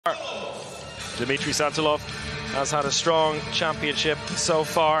Dmitry Santilov has had a strong championship so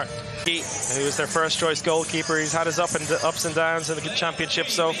far. He was their first choice goalkeeper. He's had his ups and downs in the championship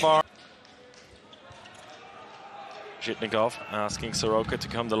so far. Zhitnikov asking Soroka to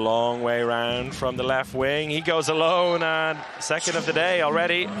come the long way round from the left wing. He goes alone, and second of the day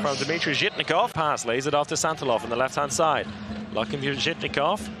already from Dmitry Zhitnikov. Pass, lays it off to Santilov on the left-hand side. Looking for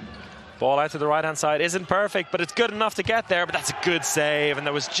Zhitnikov. Ball out to the right-hand side isn't perfect, but it's good enough to get there. But that's a good save, and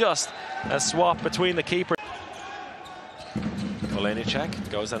there was just a swap between the keeper.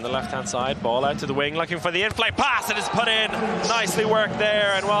 Olenicek goes on the left-hand side, ball out to the wing, looking for the in-play pass, and it's put in. Nicely worked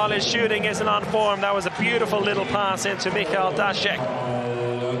there, and while his shooting isn't on form, that was a beautiful little pass into Mikhail Dashek.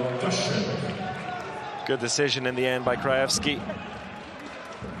 Good decision in the end by Krajewski.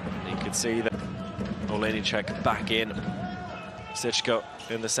 You could see that Olenicek back in. Sichko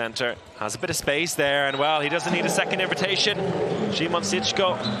in the centre, has a bit of space there, and well, he doesn't need a second invitation. Szymon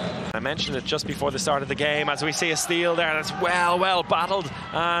Sichko. I mentioned it just before the start of the game, as we see a steal there, and it's well battled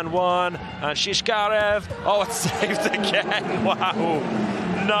and won. And Shishkarev, oh, it's saved again. Wow,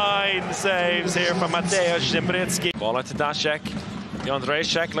 9 saves here from Mateusz Zimbrycki. Ball out to Dashek.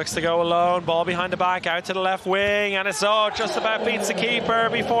 Jędrzejczyk looks to go alone, ball behind the back, out to the left wing, and it's just about beats the keeper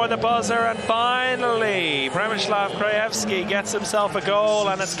before the buzzer, and finally Przemysław Krajewski gets himself a goal,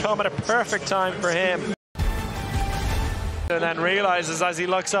 and it's come at a perfect time for him. And then realizes as he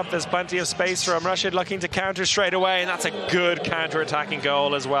looks up there's plenty of space for him. Russia looking to counter straight away, and that's a good counter-attacking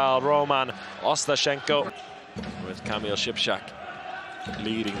goal as well. Roman Ostashenko with Kamil Szybczak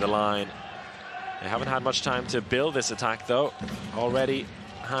leading the line. They haven't had much time to build this attack, though. Already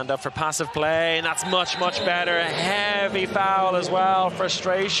hand up for passive play, and that's much better. A heavy foul as well,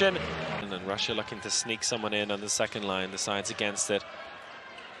 frustration. And then Russia looking to sneak someone in on the second line, decides against it.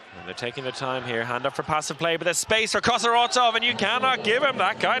 And they're taking their time here, hand up for passive play, but there's space for Kosorotov, and you cannot give him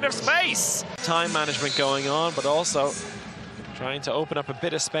that kind of space. Time management going on, but also trying to open up a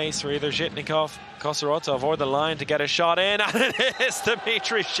bit of space for either Zhitnikov, Kosorotov, or the line to get a shot in, and it is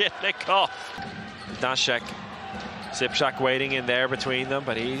Dmitry Zhitnikov. Dashek, Szybczak waiting in there between them,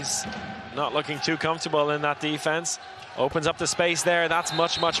 but he's not looking too comfortable in that defense. Opens up the space there, that's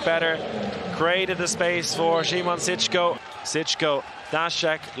much better. Created the space for Szymon Sichko. Sichko,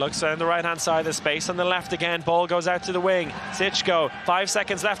 Dashek looks on the right-hand side, the space on the left again. Ball goes out to the wing. Sichko, 5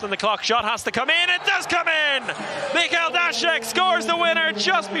 seconds left on the clock. Shot has to come in. It does come in! Mikhail Dashek scores the winner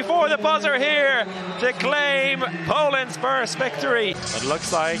just before the buzzer here to claim Poland's first victory. It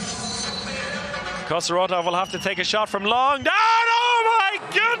looks like Kosorotov will have to take a shot from long down. Oh my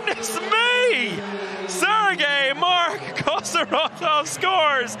goodness me! Sergei Mark Kosorotov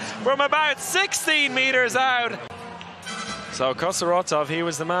scores from about 16 meters out. So Kosorotov, he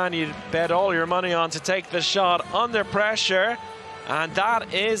was the man you'd bet all your money on to take the shot under pressure, and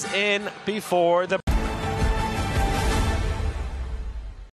that is in before the